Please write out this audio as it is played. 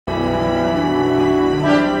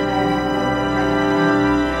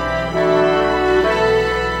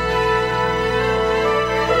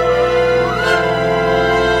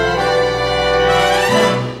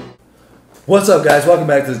What's up, guys? Welcome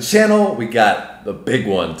back to the channel. We got the big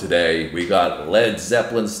one today. We got Led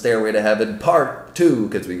Zeppelin Stairway to Heaven Part 2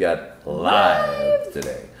 because we got live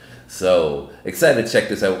today. So excited to check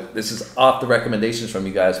this out. This is off the recommendations from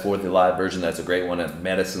you guys for the live version. That's a great one at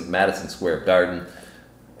Madison Square Garden.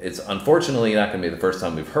 It's unfortunately not going to be the first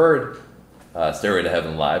time we've heard Stairway to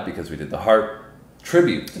Heaven live because we did the Heart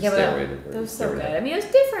tribute to Stairway to Heaven. It was so good. I mean, it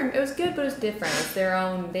was different. It was good, but it was different. It's their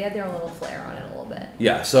own. They had their own little flair on it a little bit.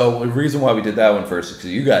 Yeah. So the reason why we did that one first is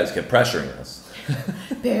because you guys kept pressuring us.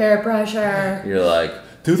 Peer pressure. You're like,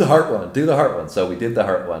 do the Heart one, do the Heart one. So we did the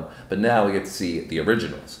Heart one, but now we get to see the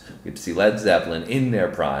originals. We get to see Led Zeppelin in their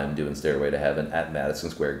prime doing Stairway to Heaven at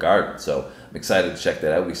Madison Square Garden. So I'm excited to check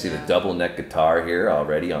that out. We see the double neck guitar here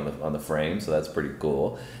already on the frame, so that's pretty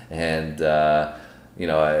cool. And you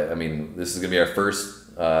know, I mean, this is gonna be our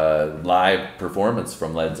first live performance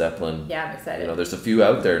from Led Zeppelin. Yeah, I'm excited. You know, there's a few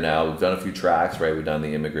out there now. We've done a few tracks, right? We've done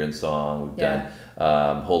the Immigrant Song. We've done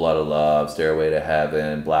Whole Lot of Love, Stairway to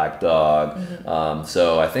Heaven, Black Dog.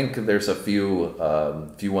 So I think there's a few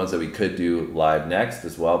ones that we could do live next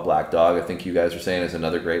as well. Black Dog, I think you guys are saying, is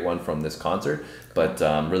another great one from this concert. But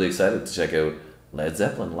I'm really excited to check out Led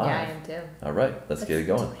Zeppelin live. Yeah, I am too. All right, let's get it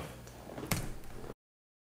going.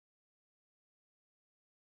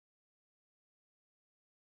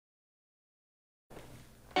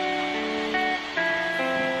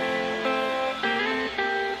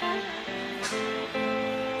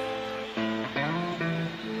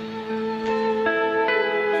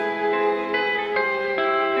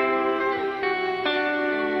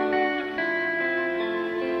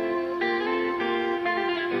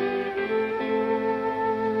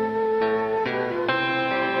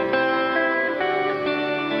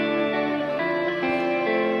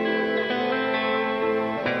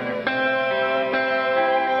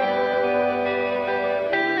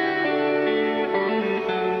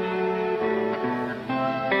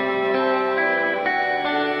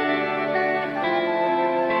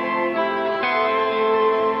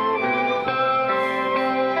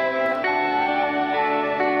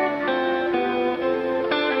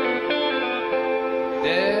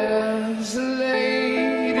 There's a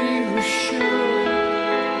lady who's sure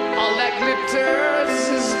all that glitters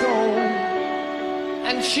is gold,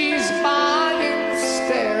 and she's buying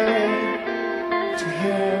stairway to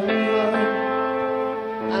heaven.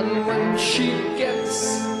 And when she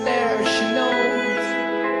gets there, she knows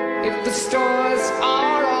if the stores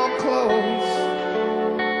are all closed,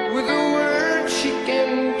 with a word she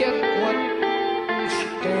can get what she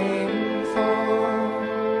came for.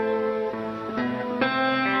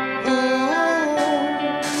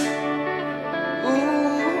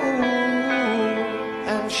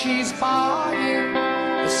 She's buying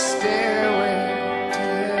a stairway to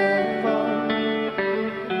heaven.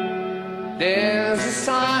 There's a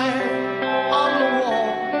sign on the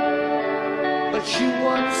wall, but she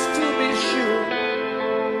wants to be sure,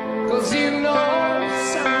 'cause you know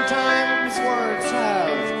sometimes words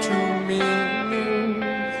have two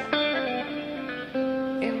meanings.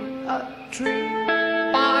 In a tree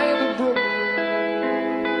by the brook,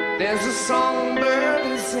 there's a songbird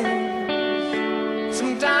who sings.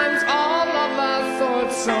 Sometimes all of our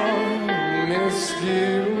thoughts are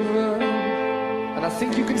misgiven, and I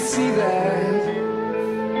think you can see that.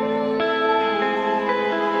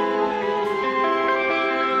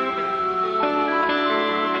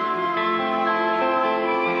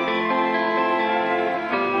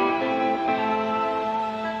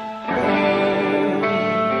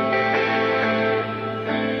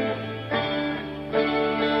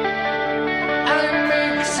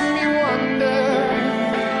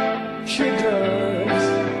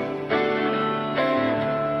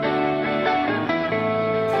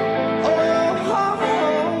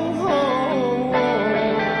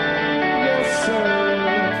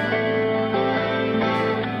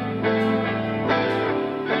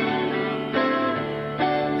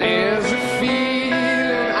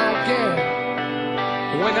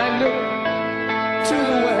 When I look to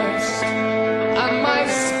the west, and my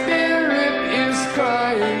spirit is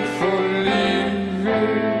crying for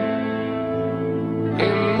leaving.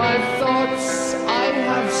 In my thoughts I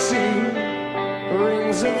have seen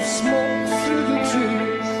rings of smoke through the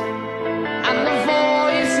trees, and the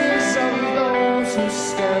voices of those who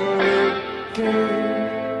stand looking.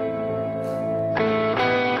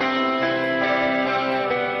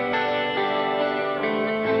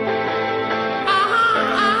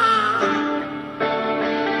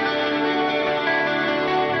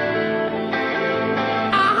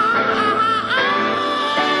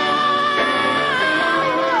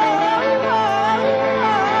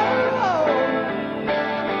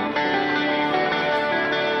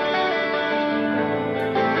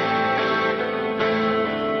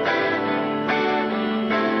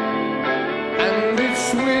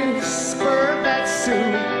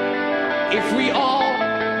 If we all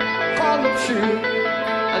call it true,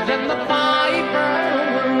 then the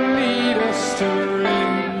Bible will lead us to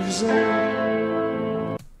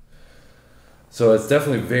reason. So it's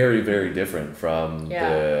definitely very, very different from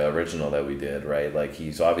the original that we did, right? Like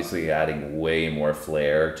he's obviously adding way more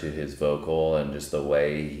flair to his vocal and just the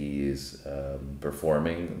way he's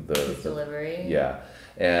performing His delivery. Yeah,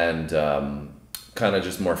 and kind of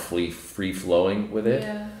just more free flowing with it.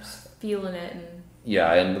 Yeah, just feeling it and.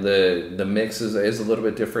 Yeah, and the mix is a little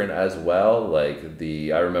bit different as well. Like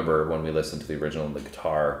I remember when we listened to the original, the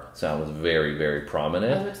guitar sound was very, very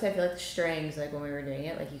prominent. I was about to say, I feel like the strings, like when we were doing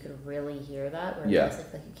it, like you could really hear that, whereas Yeah. I feel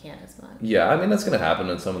like you can't as much. Yeah, I mean that's going to happen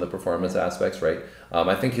in some of the performance aspects, right?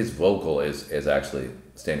 I think his vocal is actually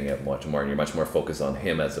standing out much more, and you're much more focused on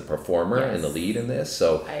him as a performer and the lead in this.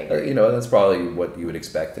 So I agree. you know, that's probably what you would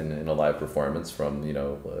expect in a live performance from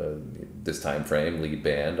this time frame, lead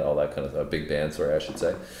band, all that kind of a big band, sorry, I should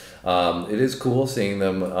say. It is cool seeing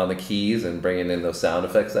them on the keys and bringing in those sound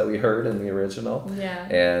effects that we heard in the original. Yeah.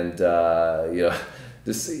 And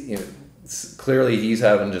clearly he's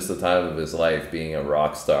having just the time of his life being a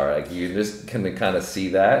rock star. Like you just can kind of see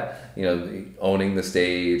that, owning the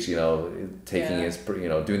stage, taking his,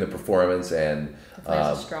 doing the performance and Definitely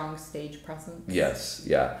has a strong stage presence. Yes,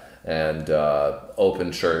 yeah, and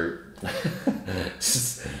open shirt,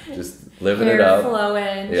 just living Hair it up,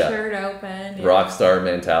 flowing, shirt open, rock star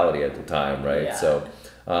mentality at the time, right? Yeah. So.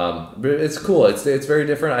 But it's cool. It's very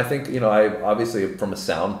different. I think I obviously from a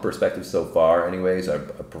sound perspective so far, anyways, I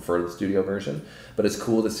prefer the studio version. But it's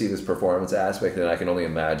cool to see this performance aspect, and I can only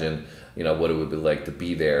imagine what it would be like to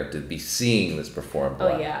be there, to be seeing this performed. Oh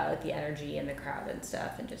live. yeah, like the energy in the crowd and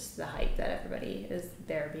stuff, and just the hype that everybody is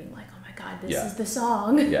there, being like, "Oh my God, this is the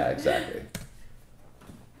song." Yeah, exactly.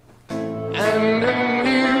 And a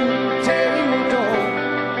new day will dawn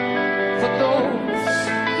for those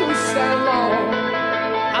who stand long,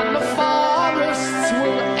 and the forests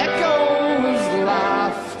will echo with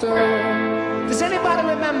laughter. Does anybody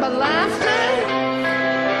remember laughter?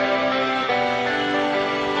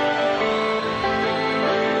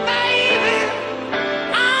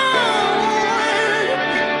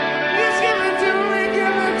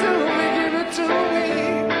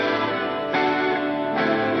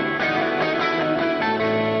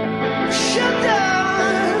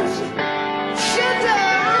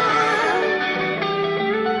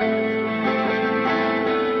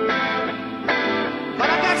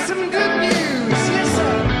 Some good news, yes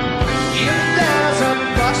sir. If there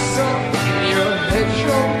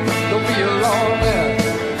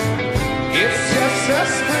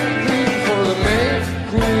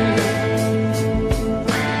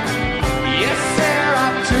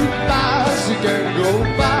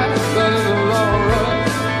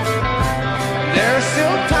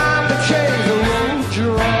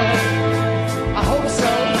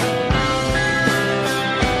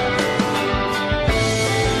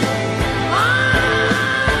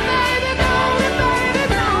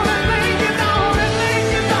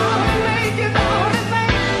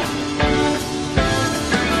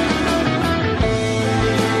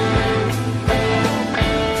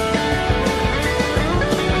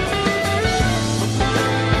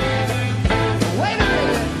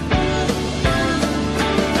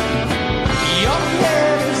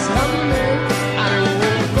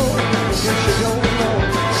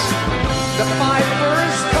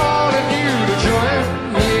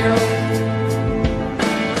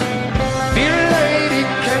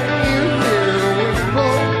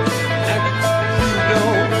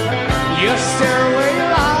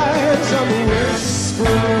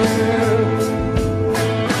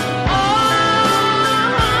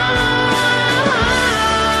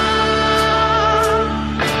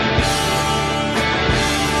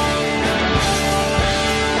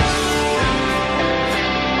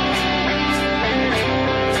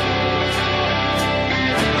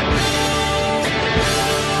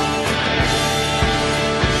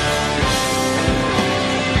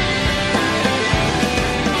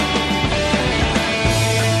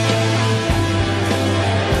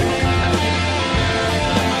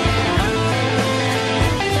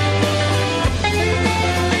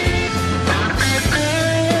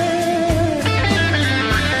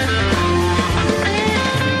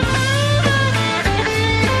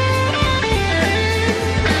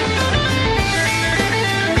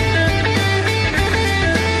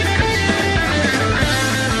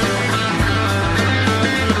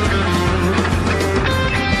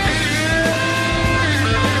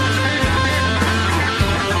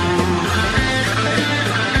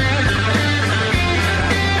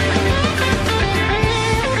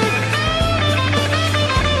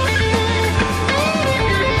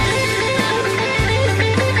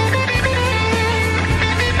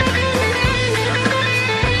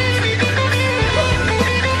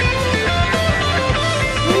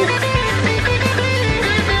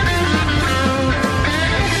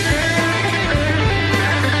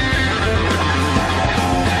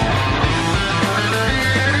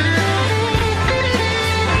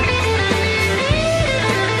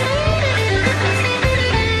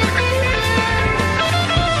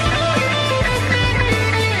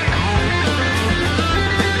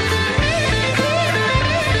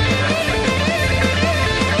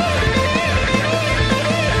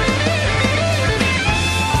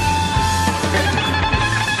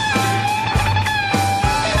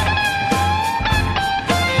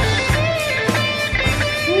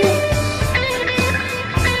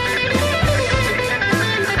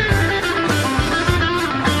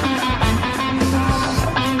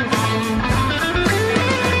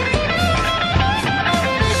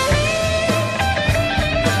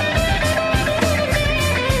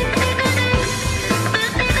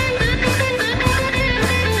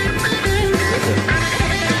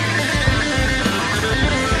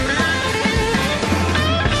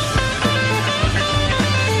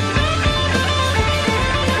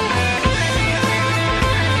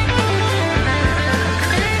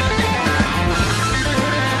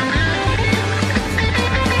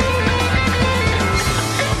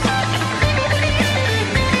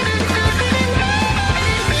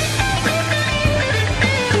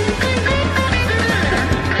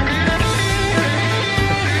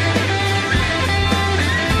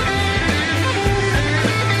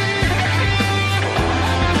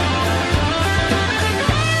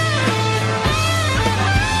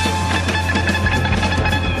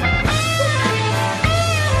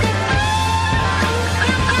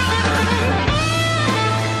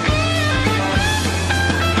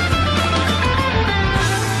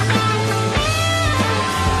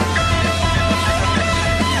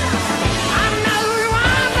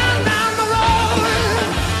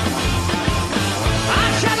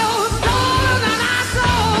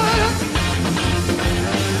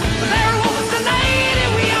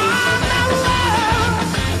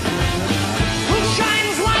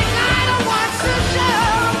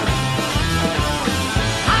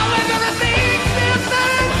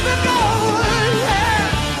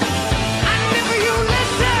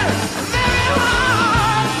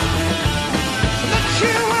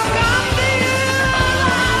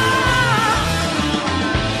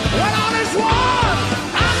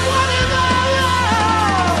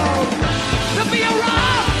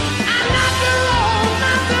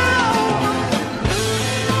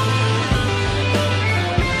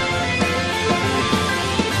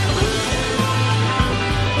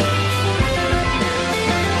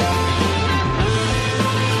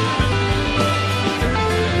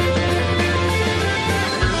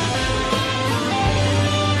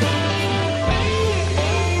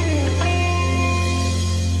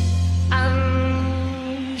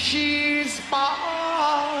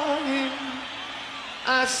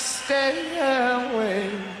stairway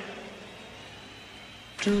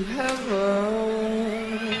to heaven.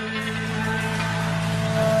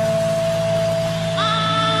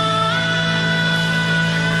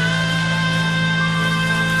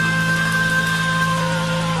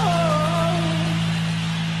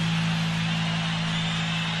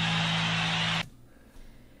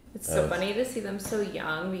 It's so funny to see them so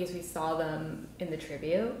young because we saw them in the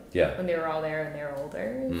tribute when they were all there and they're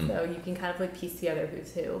older. So you can kind of like piece together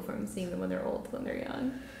who's who from seeing them when they're old to when they're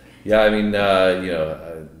young. Yeah, I mean,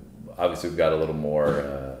 obviously we've got a little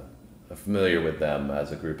more familiar with them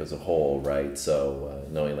as a group as a whole, right? So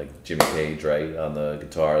knowing like Jimmy Page, right, on the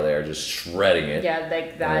guitar there, just shredding it. Yeah,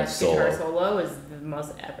 like that guitar solo is the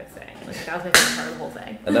most epic thing. Like that was my favorite part of the whole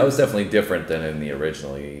thing. And that was definitely different than in the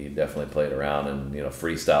original. He definitely played around and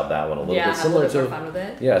freestyled that one a little bit, similar to fun with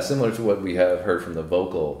it. Yeah, similar to what we have heard from the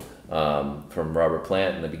vocal from Robert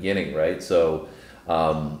Plant in the beginning, right? So,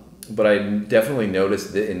 but I definitely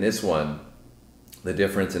noticed in this one the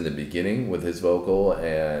difference in the beginning with his vocal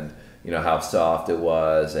and how soft it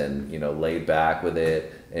was and laid back with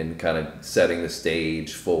it and kind of setting the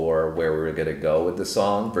stage for where we were going to go with the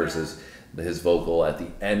song versus his vocal at the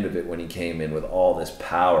end of it when he came in with all this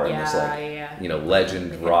power and this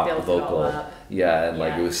legend rock vocal. And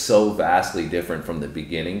it was so vastly different from the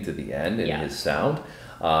beginning to the end in his sound.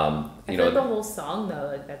 I feel like the whole song though,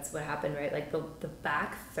 like that's what happened, right? Like the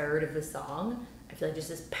back third of the song, I feel like just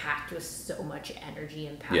is packed with so much energy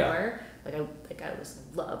and power. I just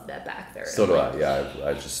love that back third. So do I. Yeah,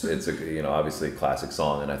 I just it's a obviously a classic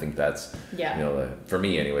song, and I think that's for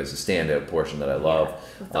me anyways, a standout portion that I love.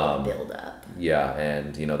 With all the build up. Yeah,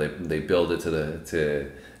 and they build it to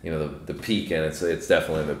the peak, and it's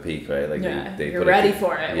definitely the peak, right? Like they you're ready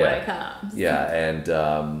for it when it comes. Yeah, and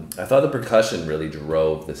I thought the percussion really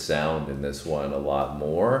drove the sound in this one a lot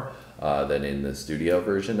more than in the studio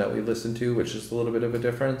version that we listened to, which is a little bit of a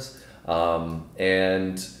difference.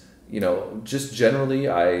 And just generally,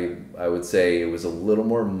 I would say it was a little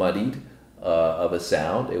more muddied of a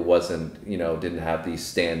sound. It wasn't, didn't have these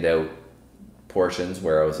standout portions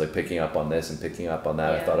where I was like picking up on this and picking up on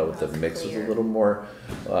that. I thought the mix was a little more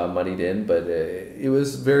muddied in, but it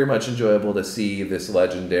was very much enjoyable to see this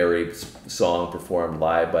legendary song performed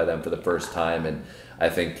live by them for the first time. And I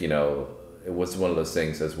think, it was one of those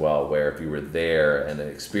things as well where if you were there and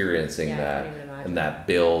experiencing that and that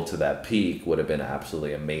build to that peak would have been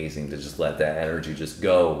absolutely amazing to just let that energy just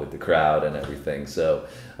go with the crowd and everything. So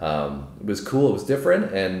it was cool, it was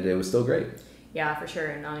different, and it was still great. Yeah, for sure.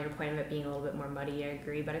 And on your point of it being a little bit more muddy, I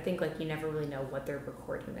agree. But I think you never really know what they're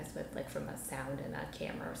recording this with, from a sound and a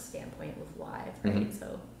camera standpoint with live, right? Mm-hmm.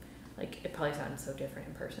 So it probably sounds so different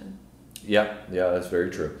in person. Yeah, that's very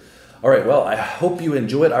true. All right, well, I hope you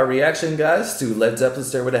enjoyed our reaction, guys, to Led Zeppelin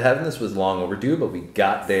Stairway to Heaven. This was long overdue, but we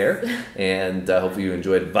got there, and I hope you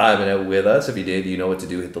enjoyed vibing out with us. If you did, you know what to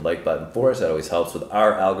do. Hit the like button for us. That always helps with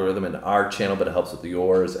our algorithm and our channel, but it helps with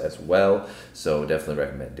yours as well, so definitely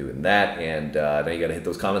recommend doing that. And now you got to hit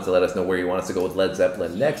those comments and let us know where you want us to go with Led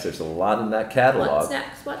Zeppelin next. There's a lot in that catalog.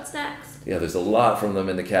 What's next? Yeah, there's a lot from them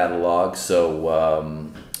in the catalog, so...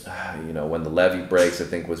 When the Levee Breaks, I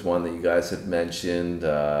think, was one that you guys had mentioned.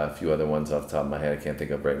 A few other ones off the top of my head I can't think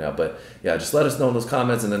of right now. But, yeah, just let us know in those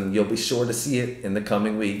comments, and then you'll be sure to see it in the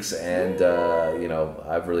coming weeks. And,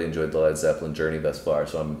 I've really enjoyed the Led Zeppelin journey thus far,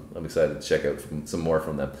 so I'm excited to check out some more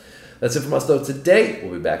from them. That's it from us, though, today.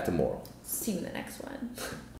 We'll be back tomorrow. See you in the next one.